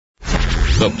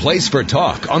the place for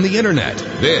talk on the internet.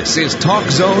 This is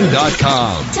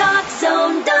TalkZone.com.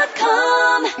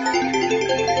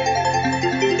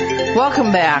 TalkZone.com.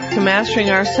 Welcome back to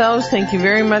Mastering Ourselves. Thank you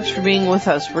very much for being with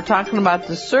us. We're talking about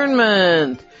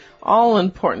discernment, all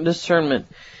important discernment.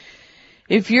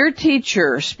 If your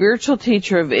teacher, spiritual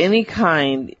teacher of any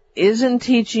kind, isn't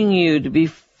teaching you to be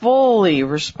fully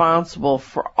responsible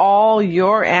for all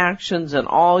your actions and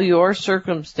all your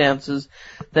circumstances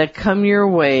that come your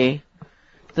way,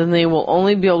 then they will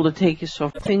only be able to take you so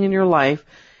far in your life.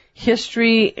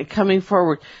 History coming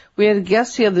forward. We had a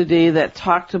guest the other day that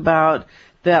talked about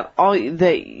that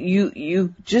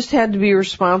you just had to be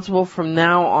responsible from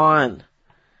now on.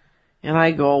 And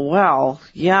I go, well,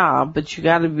 yeah, but if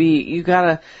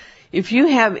you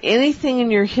have anything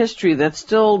in your history that's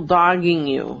still dogging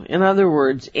you, in other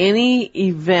words, any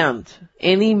event,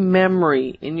 any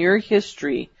memory in your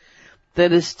history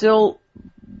that is still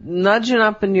nudging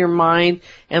up in your mind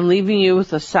and leaving you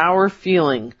with a sour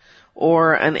feeling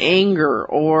or an anger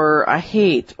or a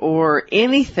hate or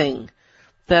anything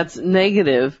that's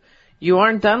negative, you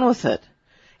aren't done with it.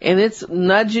 And it's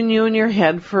nudging you in your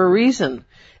head for a reason.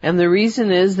 And the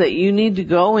reason is that you need to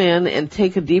go in and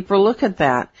take a deeper look at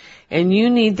that. And you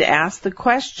need to ask the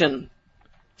question,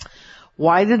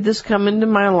 why did this come into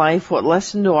my life? What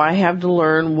lesson do I have to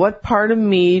learn? What part of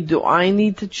me do I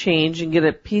need to change and get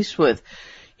at peace with?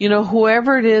 You know,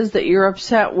 whoever it is that you're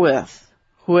upset with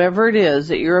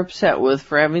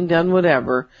for having done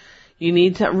whatever, you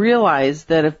need to realize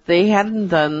that if they hadn't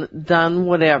done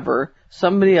whatever,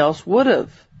 somebody else would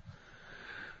have.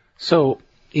 So,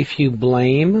 if you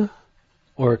blame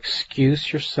or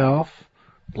excuse yourself,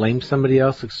 blame somebody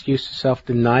else, excuse yourself,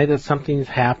 deny that something's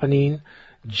happening,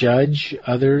 judge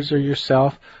others or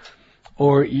yourself,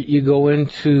 or you go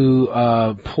into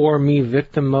poor me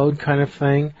victim mode kind of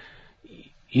thing,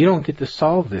 you don't get to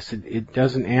solve this. It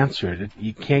doesn't answer it.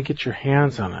 You can't get your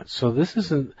hands on it. So this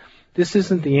isn't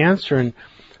the answer. And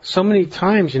so many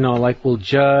times, like we'll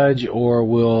judge or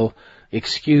we'll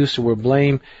excuse or we'll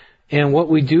blame. And what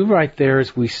we do right there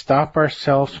is we stop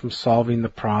ourselves from solving the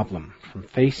problem, from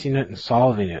facing it and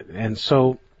solving it. And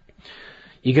so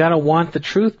you got to want the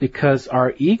truth, because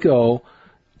our ego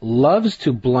loves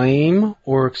to blame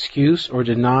or excuse or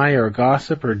deny or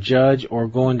gossip or judge or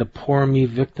go into poor me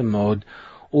victim mode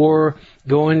or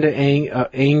go into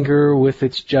anger with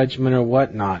its judgment or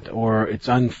whatnot, or it's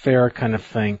unfair kind of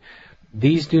thing.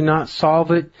 These do not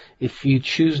solve it. If you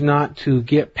choose not to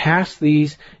get past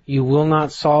these, you will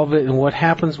not solve it. And what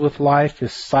happens with life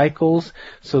is cycles.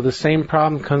 So the same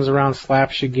problem comes around,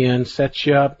 slaps you again, sets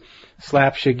you up,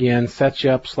 slaps you again, sets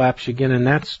you up, slaps you again, and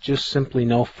that's just simply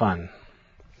no fun.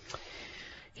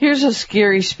 Here's a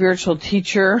scary spiritual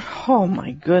teacher. Oh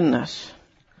my goodness.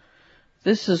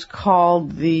 This is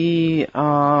called the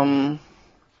Avatar?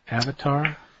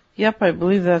 Yep, I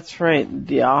believe that's right.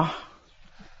 Yeah.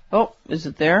 Oh, is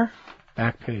it there?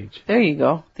 Back page. There you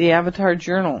go. The Avatar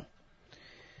Journal.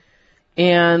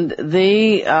 And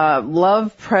they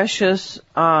love precious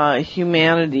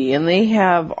humanity, and they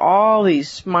have all these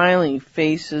smiling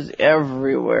faces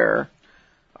everywhere.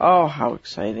 Oh, how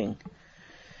exciting.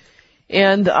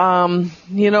 And,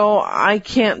 I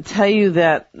can't tell you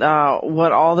that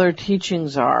what all their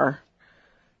teachings are,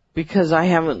 because I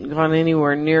haven't gone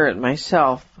anywhere near it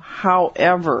myself.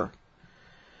 However,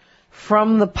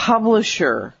 from the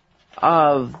publisher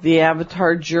of the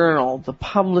Avatar Journal, the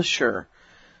publisher,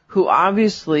 who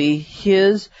obviously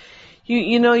you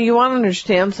want to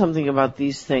understand something about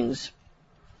these things.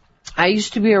 I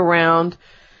used to be around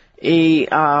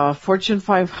a Fortune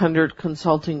 500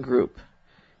 consulting group,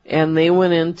 and they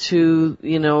went into,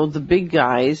 the big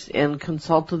guys and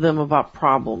consulted them about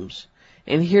problems.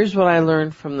 And here's what I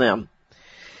learned from them.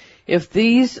 If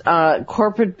these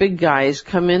corporate big guys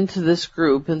come into this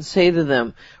group and say to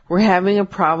them, we're having a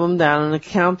problem down in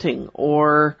accounting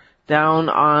or down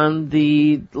on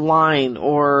the line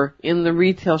or in the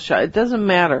retail shop, it doesn't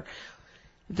matter.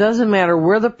 It doesn't matter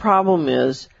where the problem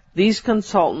is. These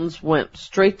consultants went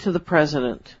straight to the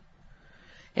president.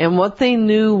 And what they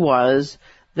knew was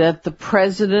that the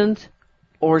president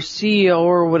or CEO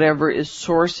or whatever is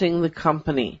sourcing the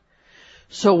company.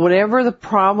 So whatever the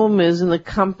problem is in the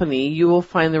company, you will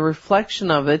find the reflection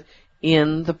of it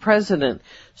in the president.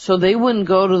 So they wouldn't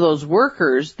go to those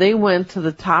workers. They went to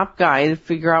the top guy to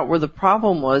figure out where the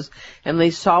problem was, and they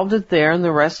solved it there, and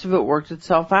the rest of it worked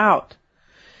itself out.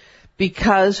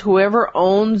 Because whoever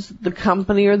owns the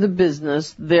company or the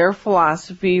business, their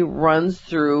philosophy runs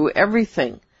through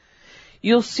everything.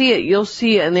 You'll see it. You'll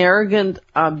see an arrogant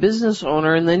business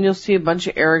owner, and then you'll see a bunch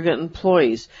of arrogant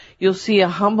employees. You'll see a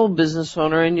humble business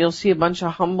owner, and you'll see a bunch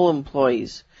of humble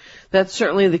employees. That's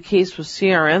certainly the case with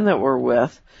CRN that we're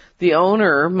with. The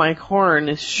owner, Mike Horn,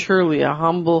 is surely a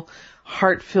humble,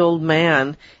 heart-filled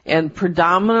man, and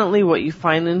predominantly what you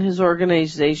find in his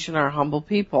organization are humble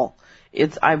people.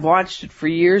 I've watched it for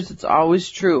years. It's always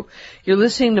true. You're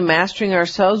listening to Mastering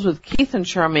Ourselves with Keith and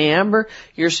Charmaine Amber,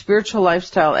 your spiritual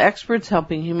lifestyle experts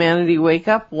helping humanity wake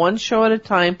up one show at a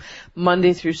time,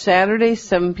 Monday through Saturday,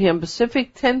 7 p.m.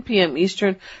 Pacific, 10 p.m.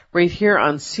 Eastern, right here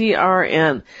on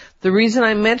CRN. The reason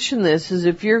I mention this is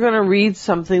if you're going to read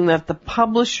something that the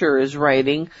publisher is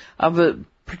writing of a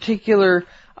particular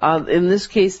in this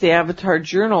case, the Avatar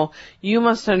Journal, you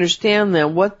must understand that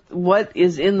what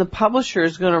is in the publisher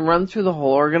is going to run through the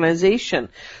whole organization.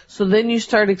 So then you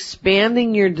start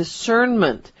expanding your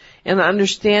discernment and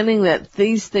understanding that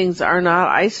these things are not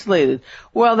isolated.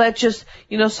 Well, that just,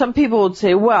 some people would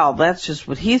say, well, that's just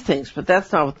what he thinks, but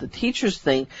that's not what the teachers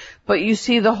think. But you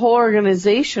see, the whole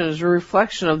organization is a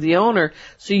reflection of the owner,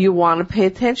 so you want to pay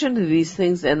attention to these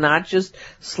things and not just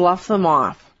slough them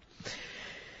off.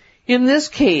 In this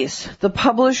case, the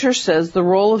publisher says the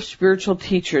role of spiritual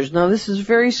teachers. Now, this is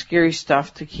very scary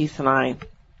stuff to Keith and I.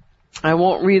 I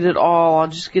won't read it all. I'll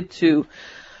just get to.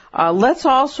 Let's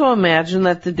also imagine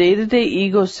that the day-to-day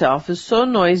ego self is so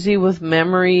noisy with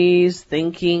memories,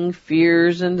 thinking,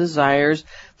 fears, and desires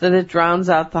that it drowns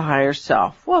out the higher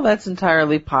self. Well, that's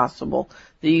entirely possible.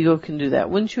 The ego can do that.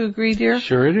 Wouldn't you agree, dear?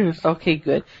 Sure it is. Okay,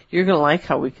 good. You're going to like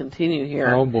how we continue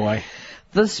here. Oh, boy.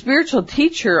 The spiritual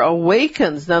teacher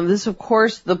awakens. Now, this, of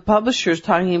course, the publisher is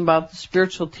talking about the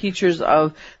spiritual teachers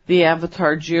of the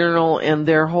Avatar Journal and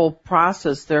their whole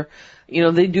process. They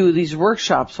do these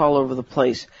workshops all over the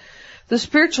place. The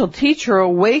spiritual teacher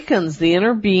awakens the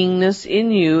inner beingness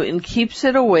in you and keeps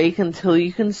it awake until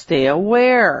you can stay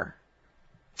aware.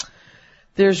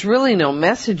 There's really no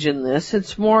message in this.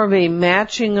 It's more of a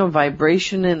matching of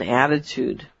vibration and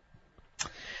attitude.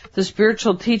 The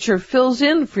spiritual teacher fills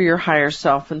in for your higher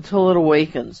self until it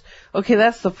awakens. Okay,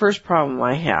 that's the first problem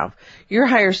I have. Your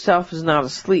higher self is not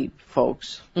asleep,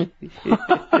 folks.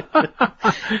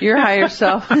 Your higher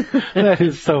self. That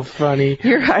is so funny.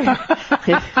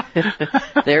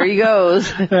 There he goes.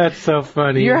 That's so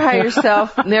funny. Your higher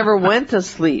self never went to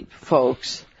sleep,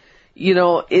 folks.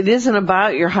 It isn't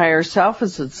about your higher self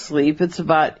as asleep. It's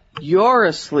about you're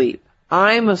asleep.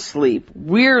 I'm asleep.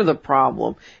 We're the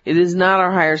problem. It is not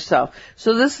our higher self.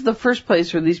 So this is the first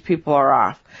place where these people are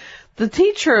off. The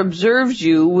teacher observes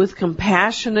you with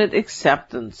compassionate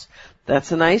acceptance.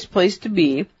 That's a nice place to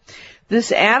be.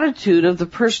 This attitude of the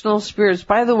personal spirits.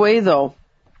 By the way, though,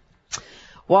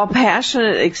 while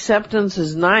passionate acceptance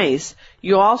is nice,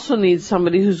 you also need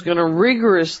somebody who's going to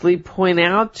rigorously point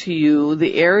out to you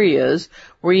the areas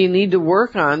where you need to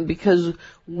work on, because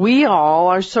we all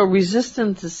are so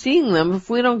resistant to seeing them. If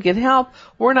we don't get help,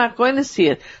 we're not going to see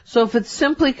it. So if it's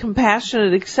simply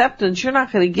compassionate acceptance, you're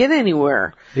not going to get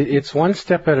anywhere. It's one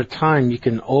step at a time. You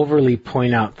can overly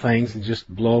point out things and just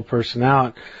blow a person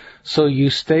out. So you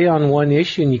stay on one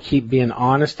issue and you keep being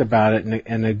honest about it,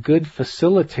 and a good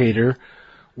facilitator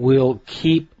will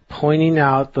keep pointing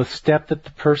out the step that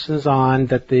the person's on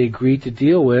that they agreed to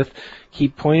deal with,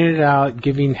 keep pointing it out,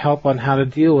 giving help on how to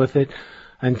deal with it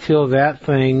until that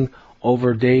thing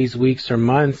over days, weeks, or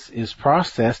months is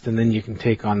processed, and then you can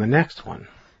take on the next one.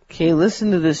 Okay,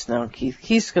 listen to this now, Keith.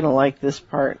 Keith's going to like this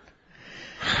part.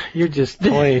 You're just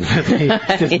toying with me.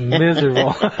 It's just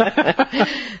miserable.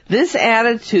 This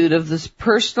attitude of this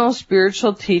personal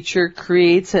spiritual teacher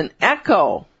creates an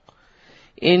echo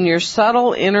in your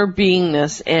subtle inner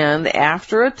beingness, and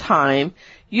after a time,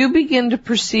 you begin to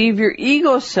perceive your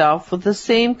ego self with the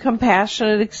same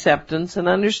compassionate acceptance and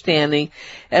understanding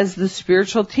as the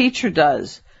spiritual teacher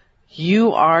does.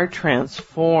 You are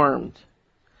transformed.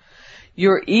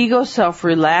 Your ego self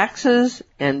relaxes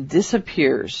and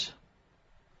disappears.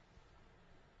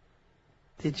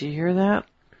 Did you hear that?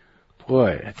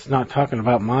 Boy, it's not talking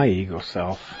about my ego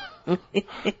self.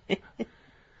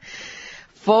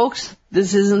 Folks,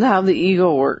 this isn't how the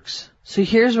ego works. So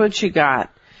here's what you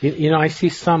got. I see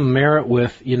some merit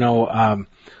with,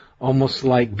 almost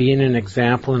like being an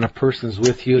example and a person's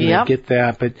with you and they get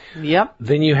that, but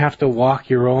then you have to walk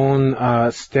your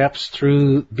own steps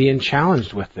through being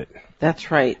challenged with it.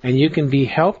 That's right. And you can be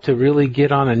helped to really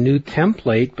get on a new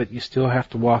template, but you still have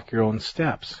to walk your own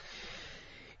steps.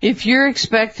 If you're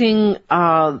expecting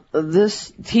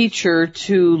this teacher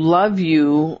to love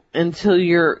you until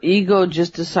your ego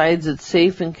just decides it's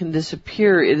safe and can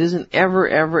disappear, it isn't ever,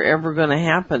 ever, ever going to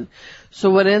happen. So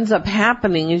what ends up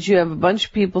happening is you have a bunch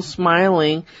of people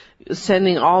smiling,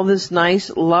 sending all this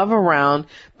nice love around,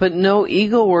 but no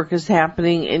ego work is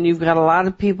happening, and you've got a lot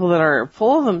of people that are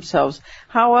full of themselves.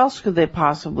 How else could they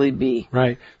possibly be?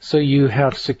 Right. So you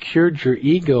have secured your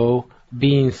ego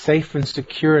being safe and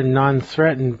secure and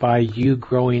non-threatened by you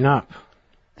growing up.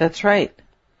 That's right.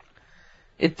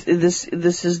 This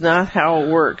is not how it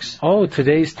works. Oh,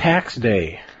 today's tax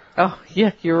day. Oh,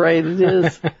 yeah, you're right, it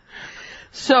is.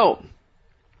 So,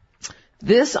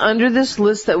 under this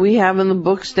list that we have in the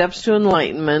book, Steps to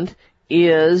Enlightenment,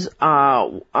 is,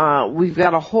 we've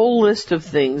got a whole list of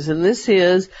things, and this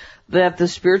is that the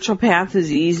spiritual path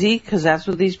is easy, because that's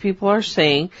what these people are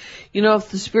saying. You know, if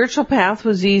the spiritual path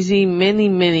was easy, many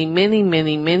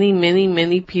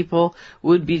people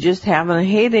would be just having a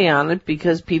heyday on it,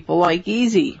 because people like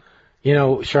easy. You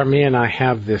know, Charmaine and I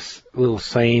have this little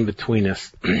saying between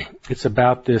us. It's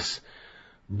about this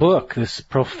book, this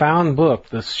profound book,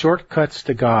 The Shortcuts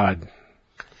to God.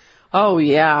 Oh,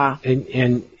 yeah.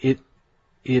 And it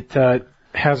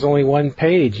has only one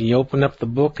page, and you open up the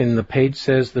book and the page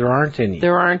says there aren't any.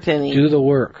 There aren't any. Do the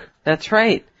work. That's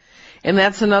right. And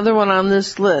that's another one on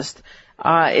this list.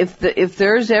 If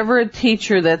there's ever a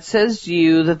teacher that says to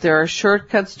you that there are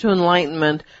shortcuts to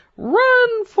enlightenment,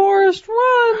 run, Forrest,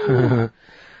 run.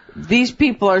 These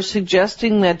people are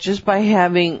suggesting that just by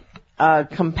having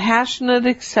compassionate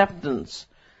acceptance,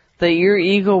 that your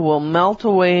ego will melt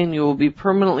away and you will be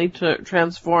permanently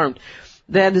transformed.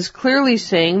 That is clearly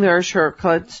saying there are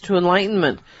shortcuts to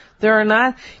enlightenment. There are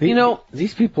not,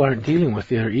 These people aren't dealing with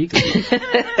their egos.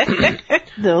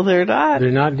 No, they're not.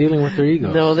 They're not dealing with their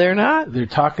egos. No, they're not. They're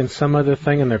talking some other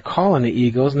thing, and they're calling the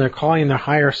egos, and they're calling their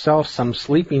higher self some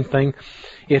sleeping thing.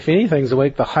 If anything's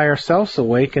awake, the higher self's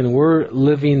awake, and we're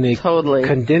living the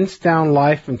condensed down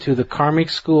life into the karmic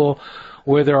school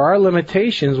where there are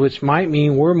limitations, which might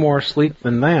mean we're more asleep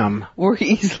than them. We're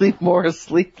easily more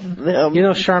asleep than them. You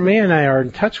know, Charmaine and I are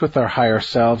in touch with our higher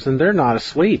selves, and they're not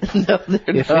asleep. No, they're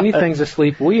not. If anything's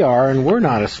asleep, we are, and we're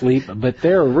not asleep, but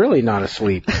they're really not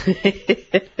asleep.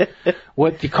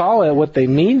 What you call it, what they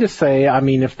mean to say, I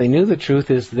mean, if they knew the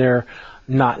truth, is they're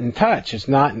not in touch. It's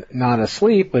not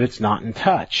asleep, but it's not in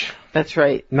touch. That's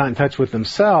right. Not in touch with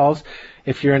themselves.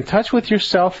 If you're in touch with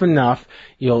yourself enough,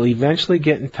 you'll eventually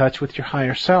get in touch with your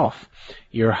higher self.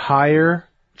 Your higher,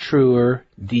 truer,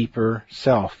 deeper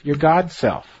self. Your God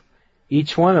self.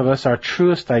 Each one of us, our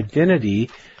truest identity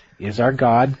is our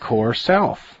God core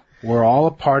self. We're all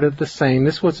a part of the same.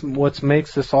 This is what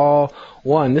makes us all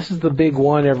one. This is the big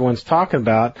one everyone's talking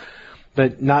about,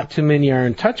 but not too many are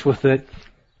in touch with it.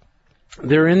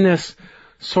 They're in this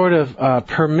sort of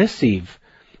permissive,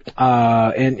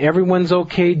 and everyone's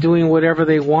okay doing whatever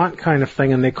they want kind of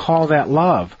thing, and they call that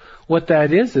love. What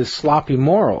that is sloppy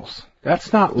morals.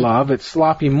 That's not love, it's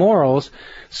sloppy morals.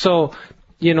 So,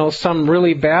 some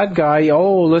really bad guy,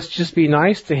 let's just be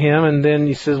nice to him, and then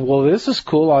he says, well, this is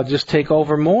cool, I'll just take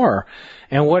over more.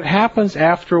 And what happens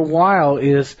after a while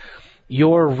is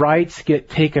your rights get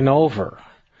taken over.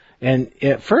 And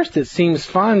at first it seems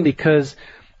fun because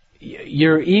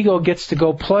your ego gets to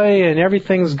go play and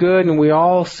everything's good, and we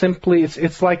all simply,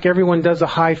 it's like everyone does a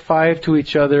high five to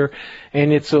each other,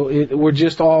 and we're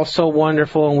just all so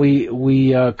wonderful, and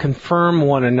we confirm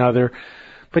one another.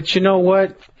 But you know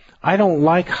what? I don't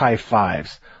like high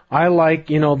fives. I like,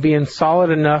 being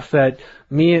solid enough that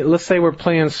let's say we're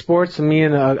playing sports, and me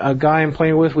and a guy I'm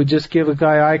playing with, we just give a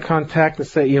guy eye contact and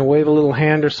say, wave a little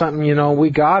hand or something,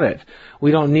 we got it. We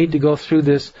don't need to go through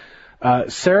this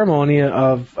ceremony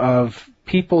of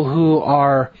people who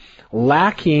are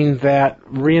lacking that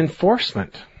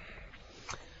reinforcement.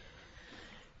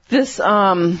 This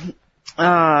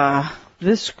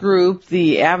group,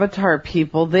 the Avatar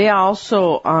people, they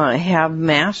also have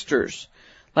masters.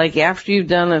 Like after you've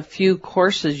done a few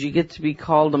courses, you get to be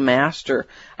called a master.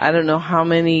 I don't know how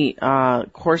many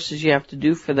courses you have to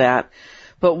do for that.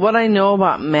 But what I know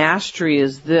about mastery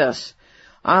is this.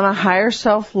 On a higher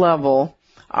self level,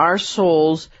 our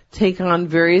souls take on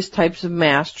various types of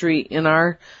mastery in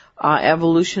our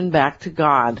evolution back to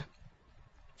God.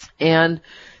 And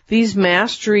these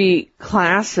mastery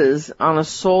classes on a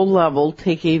soul level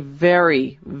take a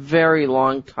very, very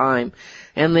long time.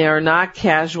 And they are not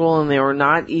casual and they are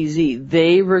not easy.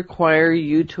 They require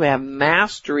you to have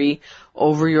mastery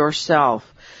over yourself.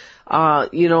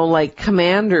 Like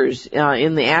commanders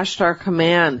in the Ashtar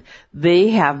Command, they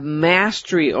have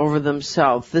mastery over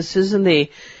themselves. This isn't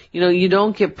You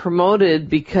don't get promoted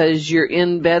because you're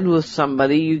in bed with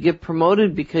somebody. You get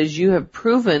promoted because you have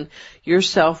proven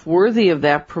yourself worthy of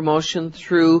that promotion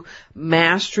through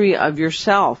mastery of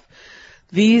yourself.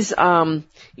 These, the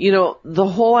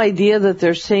whole idea that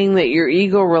they're saying that your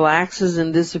ego relaxes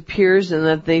and disappears and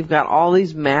that they've got all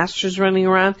these masters running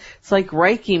around, it's like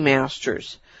Reiki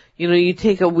masters. You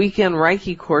take a weekend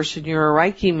Reiki course and you're a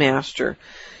Reiki master.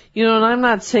 And I'm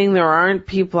not saying there aren't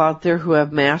people out there who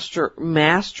have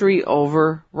mastery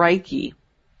over Reiki,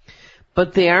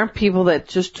 but they aren't people that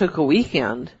just took a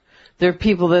weekend. They're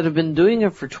people that have been doing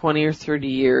it for 20 or 30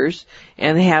 years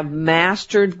and have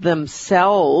mastered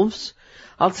themselves.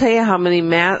 I'll tell you how many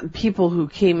people who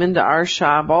came into our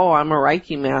shop, I'm a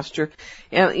Reiki master.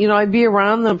 And, I'd be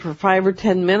around them for 5 or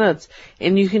 10 minutes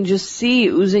and you can just see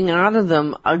oozing out of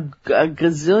them a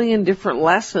gazillion different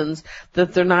lessons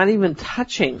that they're not even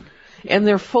touching. And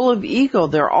they're full of ego.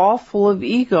 They're all full of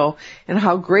ego and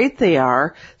how great they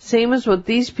are. Same as with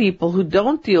these people who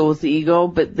don't deal with ego,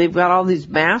 but they've got all these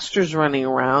masters running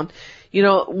around.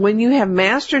 When you have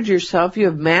mastered yourself, you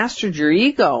have mastered your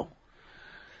ego.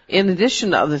 In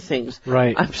addition to other things.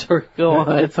 Right. I'm sorry, go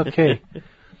on. It's okay.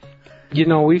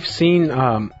 We've seen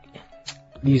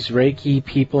these Reiki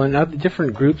people and other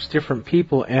different groups, different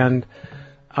people, and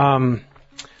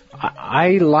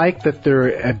I like that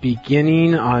they're a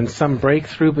beginning on some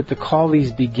breakthrough, but to call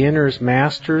these beginners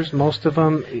masters, most of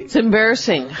them... It's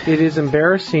embarrassing. It is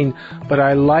embarrassing, but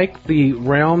I like the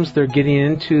realms they're getting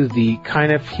into, the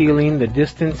kind of healing, the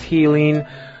distance healing,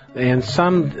 and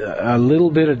a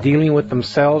little bit of dealing with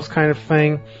themselves kind of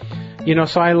thing.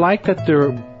 So I like that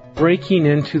they're breaking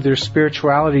into their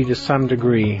spirituality to some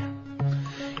degree.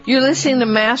 You're listening to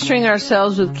Mastering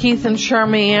Ourselves with Keith and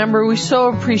Charmaine Amber. We so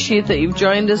appreciate that you've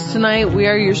joined us tonight. We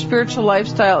are your spiritual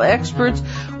lifestyle experts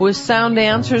with sound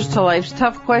answers to life's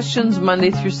tough questions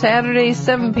Monday through Saturday,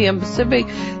 7 p.m. Pacific,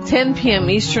 10 p.m.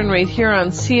 Eastern, right here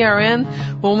on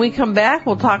CRN. When we come back,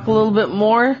 we'll talk a little bit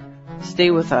more.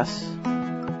 Stay with us.